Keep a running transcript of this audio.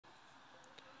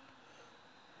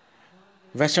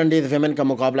West Indies women का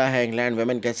मुकाबला है इंग्लैंड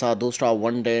वेमेन के साथ। दूसरा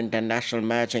one day international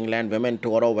match England women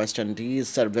tomorrow West Indies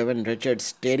sir woven Richard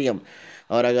stadium.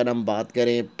 और अगर हम बात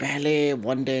करें पहले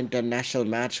वनडे इंटरनेशनल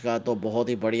मैच का, तो बहुत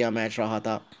ही बढ़िया मैच रहा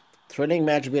था, थ्रिलिंग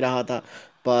मैच भी रहा था।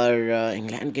 पर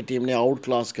इंग्लैंड की टीम ने आउट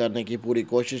क्लास करने की पूरी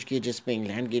कोशिश की, जिसमें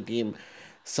इंग्लैंड की टीम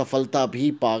सफलता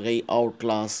भी पा गई आउट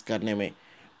क्लास करने में।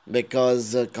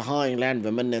 बिकॉज़ कहाँ इंग्लैंड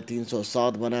वुमेन ने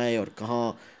 307 बनाए और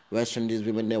कहाँ वेस्ट इंडीज़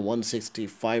वुमेन ने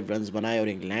 165 रन्स बनाए, और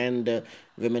इंग्लैंड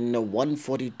वुमेन ने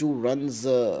 142 रन्स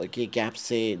के गैप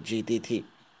से जीती थी।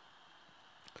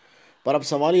 पर अब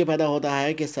सवाल ये पैदा होता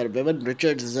है कि सर विविन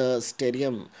रिचर्ड्स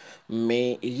स्टेडियम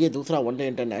में ये दूसरा वनडे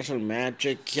इंटरनेशनल मैच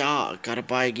क्या कर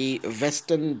पाएगी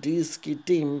वेस्ट इंडीज़ की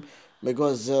टीम।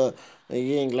 बिकॉज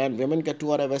ये इंग्लैंड वेमेन का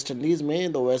टूर है वेस्ट इंडीज़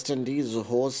में, तो वेस्ट इंडीज़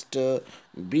होस्ट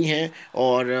भी हैं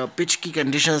और पिच की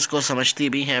कंडीशंस को समझती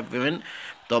भी हैं वेमेन।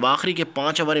 तो अब आखिरी के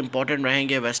 5 ओवर इंपॉर्टेंट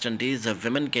रहेंगे वेस्ट इंडीज़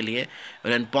वेमेन के लिए,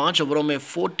 और इन 5 ओवरों में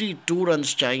 42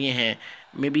 रन्स चाहिए हैं,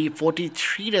 मे बी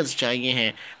 43 रन्स चाहिए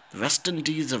हैं वेस्ट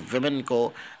इंडीज़ वेमेन को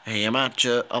ये मैच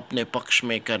अपने पक्ष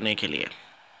में करने के लिए।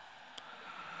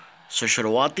 सो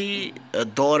शुरुआती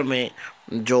दौर में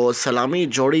जो सलामी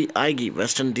जोड़ी आएगी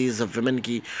वेस्ट इंडीज़ वेमेन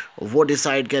की, वो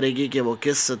डिसाइड करेगी कि वो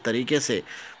किस तरीके से,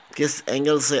 किस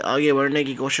एंगल से आगे बढ़ने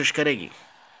की कोशिश करेगी,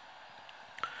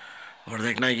 और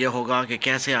देखना ये होगा कि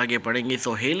कैसे आगे बढ़ेंगी।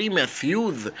 सो हेली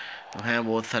मैथ्यूज़ हैं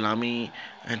वो सलामी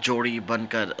जोड़ी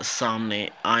बनकर सामने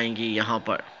आएंगी यहाँ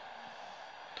पर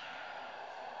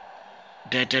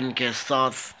डेटन के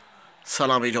साथ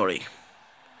सलामी जोड़ी,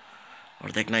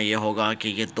 और देखना ये होगा कि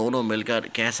ये दोनों मिलकर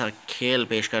कैसा खेल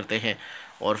पेश करते हैं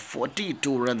और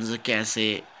 42 रन्स कैसे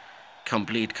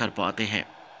कंप्लीट कर पाते हैं।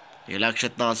 ये लक्ष्य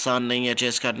इतना आसान नहीं है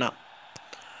चेस करना,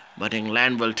 but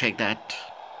England will take that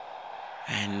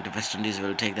and West Indies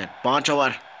will take that. 5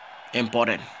 over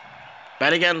important,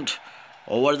 पहले गेंद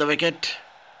ओवर द विकेट।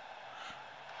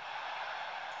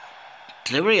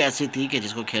 डिलीवरी ऐसी थी कि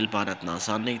जिसको खेल पाना इतना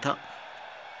आसान नहीं था,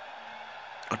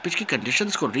 और पिच की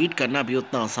कंडीशंस को रीड करना भी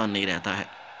उतना आसान नहीं रहता है,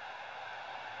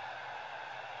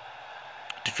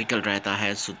 डिफ़िकल्ट रहता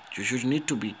है। So you need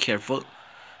to be careful.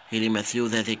 Hayley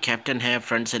Matthews ऐसे कैप्टन है,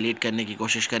 फ्रंट से लीड करने की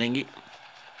कोशिश करेंगी।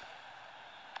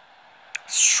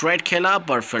 स्ट्रेट खेला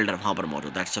पर फील्डर वहां पर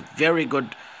मौजूद, दैट्स अ वेरी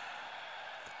गुड।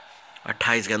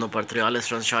 28 गेंदों पर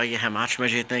 43 रन चाहिए है मैच में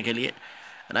जीतने के लिए,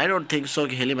 and I don't think so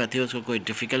कि हेली मैथ्यूज को कोई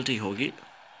डिफिकल्टी होगी।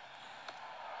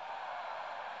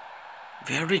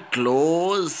 वेरी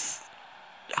क्लोज,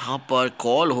 यहाँ पर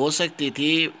कॉल हो सकती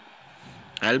थी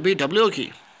एलबीडब्ल्यू की।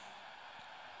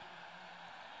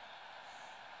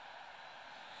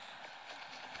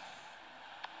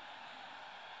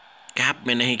 कैप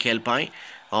में नहीं खेल पाई,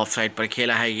 ऑफ साइड पर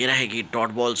खेला है। ये रहेगी डॉट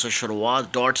बॉल से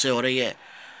शुरुआत, डॉट से हो रही है,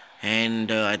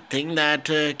 एंड आई थिंक दैट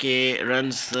के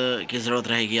रन्स की ज़रूरत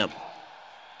रहेगी अब।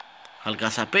 हल्का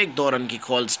सा पिक, 2 रन की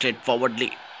कॉल स्ट्रेट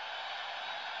फॉरवर्डली।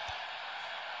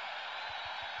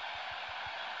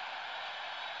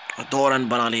 2 रन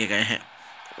बना लिए गए हैं,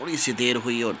 थोड़ी सी देर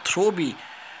हुई और थ्रो भी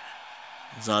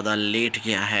ज़्यादा लेट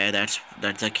गया है,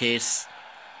 दैट्स द केस।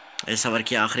 इस ओवर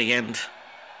की आखिरी गेंद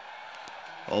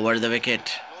over the wicket,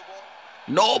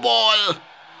 no ball,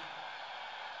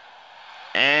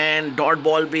 and dot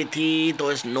ball भी थी,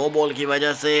 तो इस नो बॉल की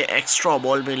वजह से एक्स्ट्रा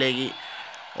बॉल मिलेगी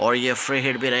और ये फ्री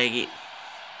हिट भी रहेगी।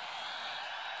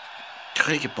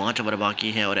 कि 5 ओवर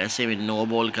बाकी हैं और ऐसे में नो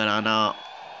बॉल कराना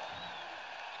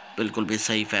बिल्कुल भी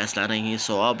सही फैसला नहीं।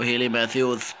 सो अब हेली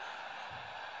मैथ्यूज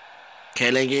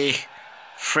खेलेंगी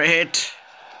फ्री हिट।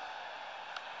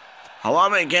 हवा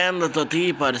में गेंद तो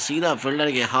थी पर सीधा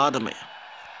फील्डर के हाथ में।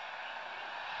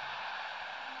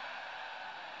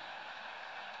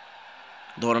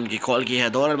 दो रन की कॉल की है,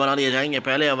 2 रन बना दिए जाएंगे।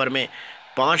 पहले ओवर में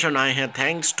 5 रन आए हैं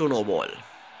thanks to know ball.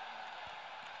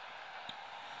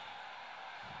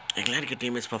 England की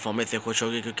टीम इस परफॉर्मेंस से खुश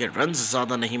होगी क्योंकि रन्स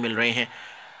ज़्यादा नहीं मिल रहे हैं,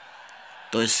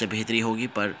 तो इससे बेहतरी होगी,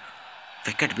 पर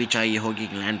विकेट भी चाहिए होगी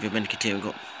इंग्लैंड विमेन की टीम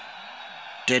को।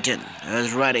 डेटन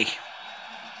is ready.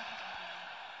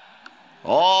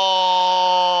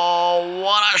 Oh,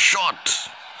 what a shot!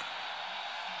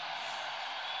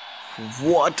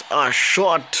 What a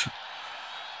shot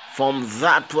from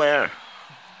that player!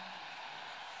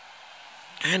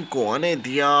 And को आने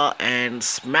दिया and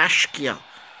smash किया.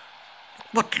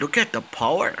 But look at the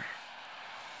power.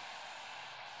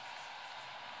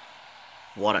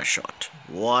 What a shot!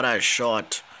 What a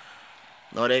shot!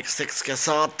 और एक 6 के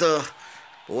साथ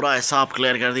पूरा हिसाब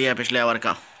क्लियर कर दिया पिछले ओवर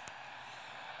का।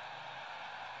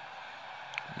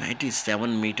 97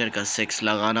 मीटर का 6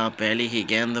 लगाना पहली ही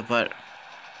गेंद पर।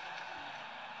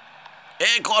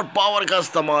 एक और पावर का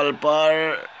इस्तेमाल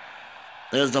पर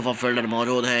इस दफा फील्डर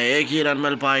मौजूद है, एक ही रन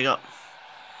मिल पाएगा।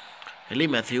 हेली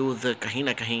मैथ्यूज कहीं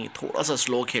ना कहीं थोड़ा सा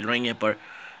स्लो खेल रही हैं, पर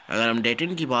अगर हम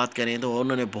डेटिन की बात करें तो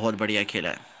उन्होंने बहुत बढ़िया खेला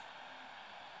है।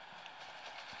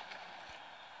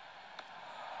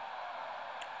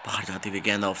 बाहर जाती हुई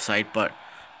गेंद ऑफ साइड पर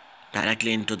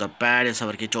डायरेक्टली इनटू द पैड। इस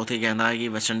ओवर की चौथी गेंद आएगी।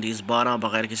 वेस्ट इंडीज 12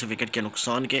 बगैर किसी विकेट के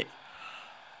नुकसान के।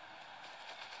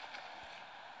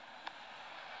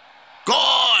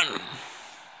 Gone,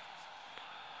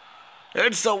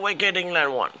 it's a wicket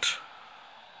England want.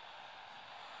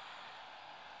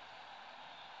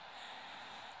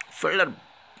 Fielder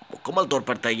मुकम्मल तौर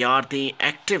पर तैयार थी,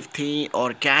 एक्टिव थी,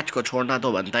 और कैच को छोड़ना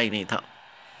तो बनता ही नहीं था।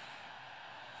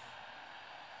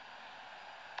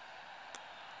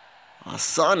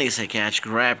 आसानी से कैच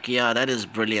ग्रैब किया। That is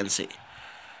brilliancy.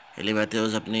 Hayley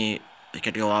Matthews अपनी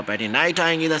विकेट को वहाँ पैटी नाइट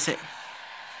आएंगी इधर से।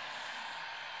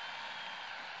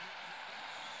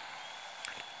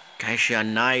 Cassia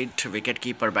night wicket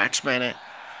keeper batsman है,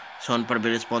 सो उन पर भी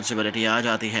रिस्पॉन्सिबिलिटी आ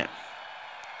जाती है।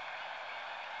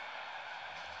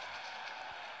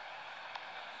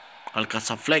 हल्का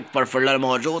सा फ्लैग पर फील्डर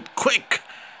मौजूद। Quick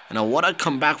and what a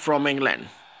comeback from England.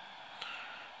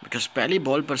 Because पहली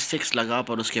बॉल पर 6 लगा,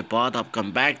 पर उसके बाद आप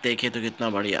कमबैक देखें तो कितना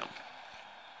बढ़िया।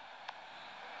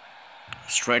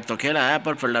 स्ट्रेट तो खेला है,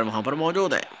 पर फील्डर वहां पर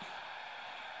मौजूद है।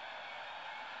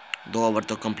 2 ओवर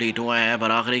तो कंप्लीट हुआ है,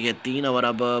 पर आखिरी के 3 ओवर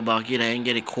अब बाकी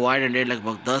रहेंगे। रिक्वायर्ड 100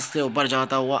 लगभग 10 से ऊपर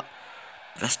जाता हुआ।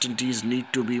 West Indies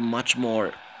need to be much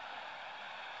more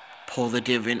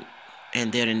positive in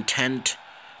their intent,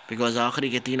 because आखिरी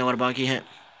के 3 ओवर बाकी हैं।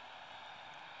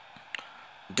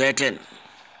 डेटन,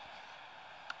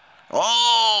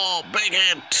 oh, big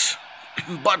hit,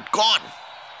 but gone.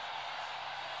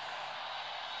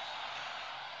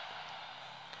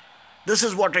 This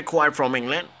is what required from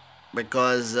England,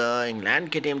 because England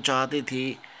की टीम चाहती थी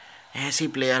ऐसी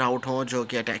प्लेयर आउट हों जो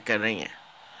कि अटैक कर रही हैं।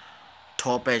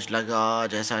 टॉप एज लगा,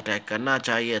 जैसा अटैक करना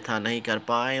चाहिए था नहीं कर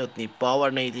पाए, उतनी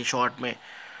पावर नहीं थी शॉट में,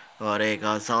 और एक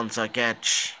आसान सा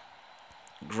कैच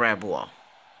ग्रैब हुआ।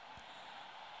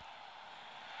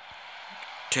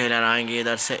 टेलर आएंगे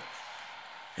इधर से।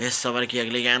 इस ओवर की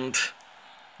अगली गेंद,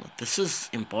 this is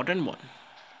important one.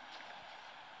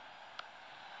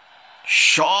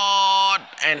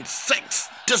 Shot and 6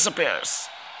 disappears.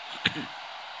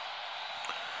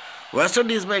 West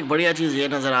Indies में एक बढ़िया चीज़ ये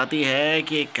नज़र आती है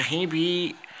कि कहीं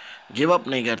भी गिव अप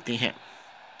नहीं करती हैं।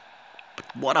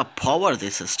 What a power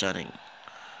this is turning.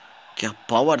 क्या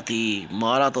पावर थी,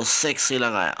 मारा तो 6 ही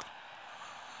लगाया।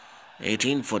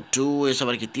 18 for 2। इस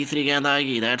ओवर की तीसरी गेंद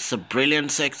आएगी। That's a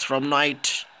brilliant 6 from night.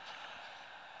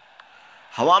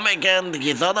 हवा में गेंद,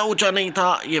 ये ज़्यादा ऊंचा नहीं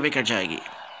था, ये विकेट जाएगी।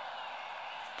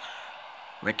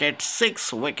 Wicket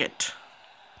 6 wicket.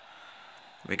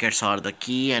 Wickets are the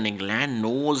key, and England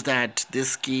knows that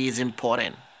this key is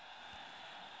important.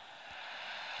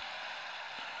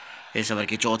 इस ओवर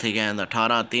की चौथी गेंद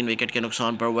 18, 3 विकेट के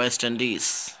नुकसान पर वेस्ट इंडीज।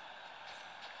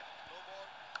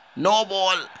 नो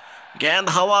बॉल, गेंद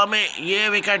हवा में, ये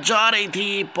विकेट जा रही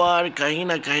थी, पर कहीं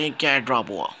ना कहीं कैच ड्रॉप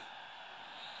हुआ।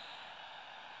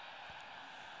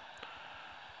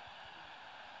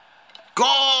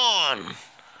 गॉन,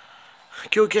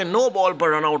 क्योंकि नो बॉल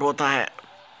पर रन आउट होता है,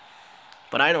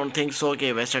 पर आई डोंट थिंक सो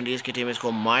कि वेस्ट इंडीज़ की टीम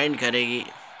इसको माइंड करेगी।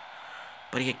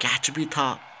 पर ये कैच भी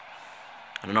था,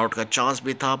 रन आउट का चांस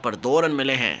भी था, पर 2 रन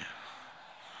मिले हैं।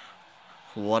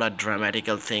 What a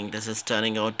dramatical thing this is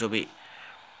turning out to be.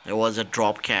 It was a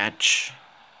drop catch,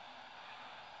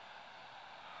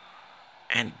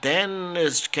 and then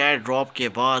इस कैच ड्रॉप के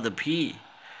बाद भी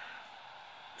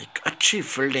एक अच्छी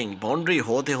फील्डिंग, बाउंड्री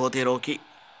होते होते रोकी।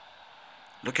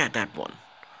 Look at that one.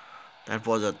 That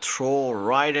was a throw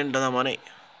right into the money.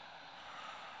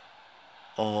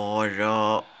 Or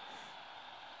oh,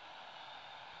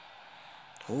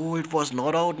 it was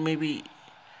not out maybe.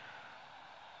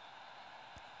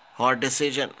 Hard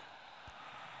decision.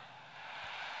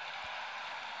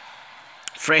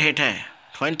 Free hit है।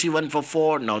 21 for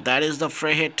 4. Now that is the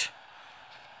free hit.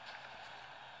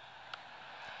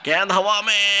 गेंद हवा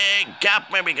में,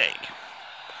 gap में भी गई।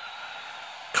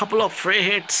 Couple of free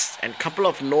hits and couple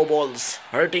of no balls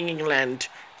hurting England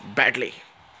badly.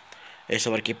 इस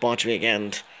over की 5वीं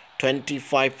गेंद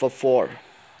 25 for 4।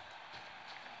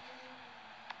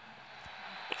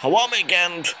 हवा में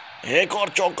गेंद, एक और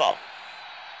चौका।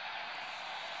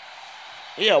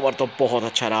 ये ओवर तो बहुत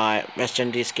अच्छा रहा है वेस्ट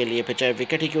इंडीज के लिए, फिर चाहे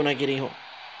विकेट ही क्यों ना गिरी हो।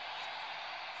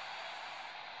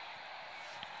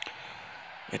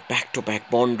 Back-to-back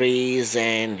boundaries,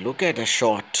 and look at the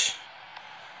shot.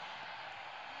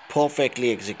 Perfectly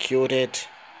executed.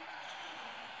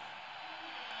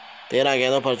 13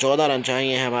 गेंदों पर 14 रन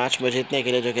चाहिए हैं मैच में जीतने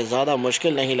के लिए, जो कि ज़्यादा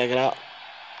मुश्किल नहीं लग रहा।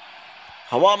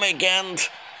 हवा में गेंद,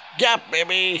 गैप में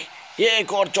भी, ये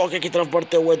एक और चौके की तरफ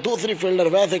बढ़ते हुए दूसरी फील्डर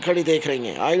वैसे खड़ी देख रही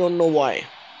हैं। आई डोंट नो व्हाई,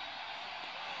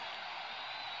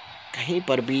 कहीं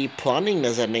पर भी प्लानिंग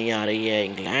नज़र नहीं आ रही है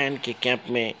इंग्लैंड के कैंप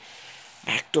में।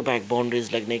 बैक टू बैक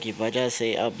बाउंड्रीज लगने की वजह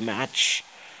से अब मैच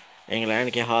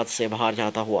इंग्लैंड के हाथ से बाहर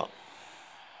जाता हुआ।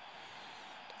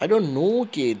 आई डोंट नो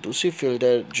कि दूसरी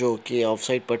फील्डर जो कि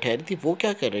ऑफसाइड पर ठहरी थी वो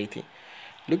क्या कर रही थी।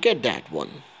 Look at that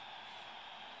one,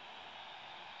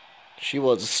 she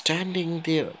was standing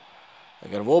there.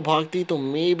 अगर वो भागती तो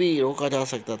मे बी रोका जा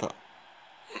सकता था।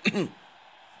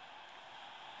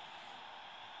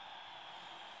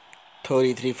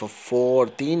 33 for 4,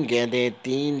 3 गेंदें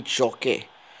 3 चौके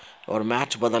और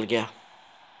मैच बदल गया।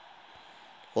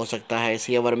 हो सकता है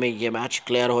इसी ओवर में ये मैच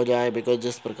क्लियर हो जाए, बिकॉज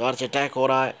जिस प्रकार से अटैक हो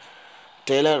रहा है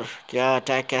टेलर, क्या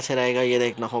अटैक कैसे रहेगा ये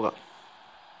देखना होगा।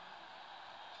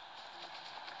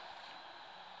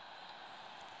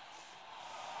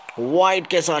 वाइड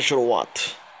के साथ शुरुआत,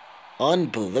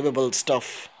 unbelievable stuff.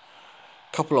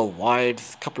 Couple of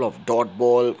wides, couple of dot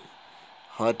ball,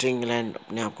 hurting England.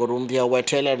 अपने आप को रूम दिया हुआ है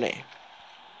टेलर ने।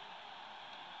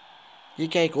 ये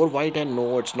क्या एक और वाइड है?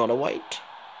 No, it's not a wide.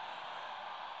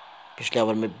 पिछले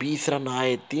ओवर में 20 रन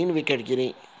आए, 3 wicket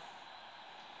Giri.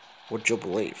 Would you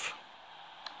believe?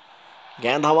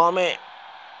 गेंद हवा में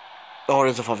और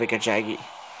इस दफा विकेट जाएगी।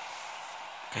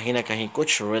 कहीं ना कहीं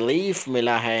कुछ रिलीफ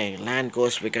मिला है इंग्लैंड को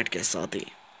इस विकेट के साथ ही।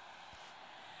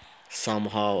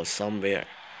 somehow somewhere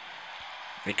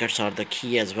wickets are the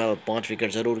key as well. 5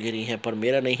 wicket ज़रूर गिरी हैं, पर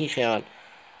मेरा नहीं ख्याल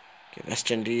कि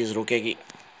वेस्ट इंडीज़ रुकेगी।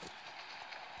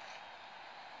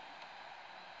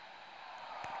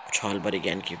 उछाल भरी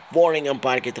गेंद की वार्निंग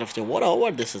अंपायर की तरफ से। What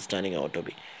over this is turning out to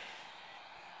be.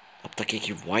 अब तक एक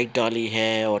ही वाइड डाली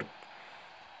है और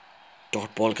डॉट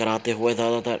बॉल कराते हुए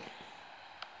ज़्यादातर।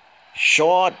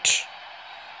 Shot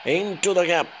into the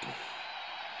gap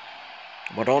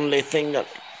but only single.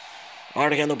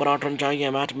 8 गेंदों पर 8 रन चाहिए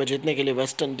मैच में जीतने के लिए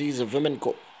वेस्ट इंडीज वुमेन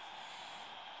को।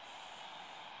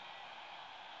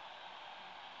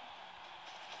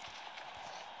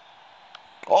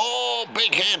 Oh,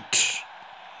 big hit.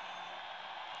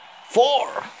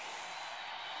 4।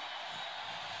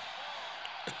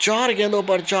 4 गेंदों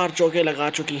पर 4 चौके लगा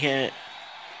चुकी हैं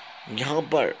यहां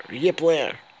पर ये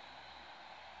player.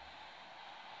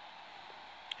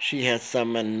 She has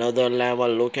some another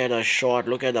level. Look at her shot.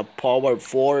 Look at the power.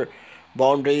 4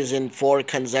 boundaries in 4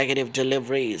 consecutive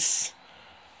deliveries.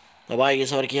 अब आएगी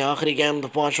इस ओवर की आखिरी गेंद।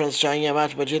 5 रन चाहिए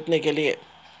मैच में जीतने के लिए।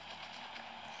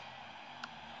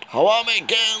 हवा में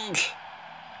गेंद,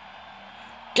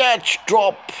 कैच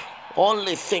ड्रॉप,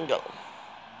 ओनली सिंगल।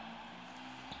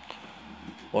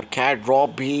 और कैच ड्रॉप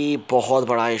भी बहुत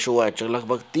बड़ा इशू है।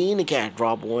 लगभग 3 कैच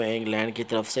ड्रॉप हुए हैं इंग्लैंड की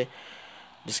तरफ से,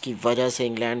 जिसकी वजह से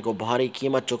इंग्लैंड को भारी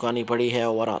कीमत चुकानी पड़ी है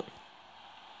overall.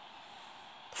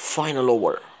 Final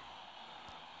over,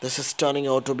 this is turning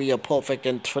out to be a perfect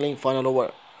and thrilling final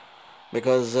over,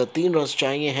 because 3 run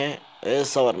चाहिए हैं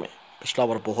इस ओवर में। पिछला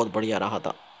ओवर बहुत बढ़िया रहा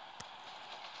था।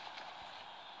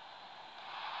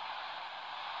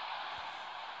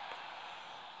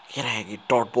 ये रहेगी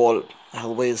डॉट बॉल।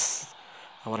 ऑलवेज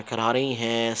हमारे करा रही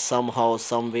हैं। somehow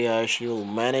somewhere she will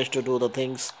manage to do the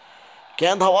things।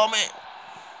 गेंद हवा में,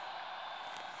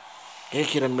 1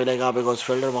 ही रन मिलेगा बिकॉज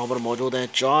फील्डर वहां पर मौजूद हैं।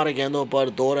 4 गेंदों पर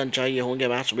 2 रन चाहिए होंगे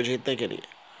मैच में जीतने के लिए।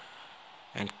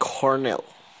 एंड कॉर्नेल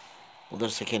उधर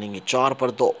से खेलेंगे 4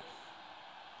 पर 2।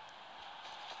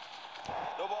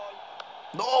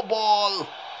 No ball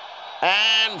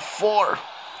and 4।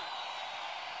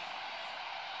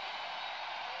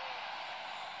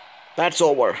 That's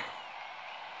over.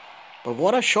 But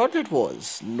what a shot it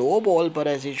was. No ball पर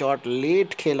ऐसी शॉट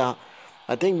लेट खेला।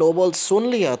 आई थिंक नो बॉल सुन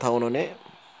लिया था उन्होंने।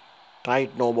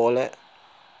 टाइट नो बॉल है,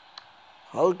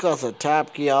 हल्का सा टैप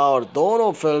किया और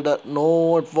दोनों fielder.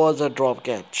 No, it was a drop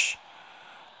catch.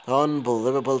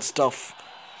 Unbelievable stuff.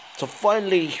 So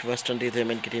finally West Indies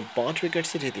women की टीम 5 विकेट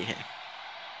से जीती है।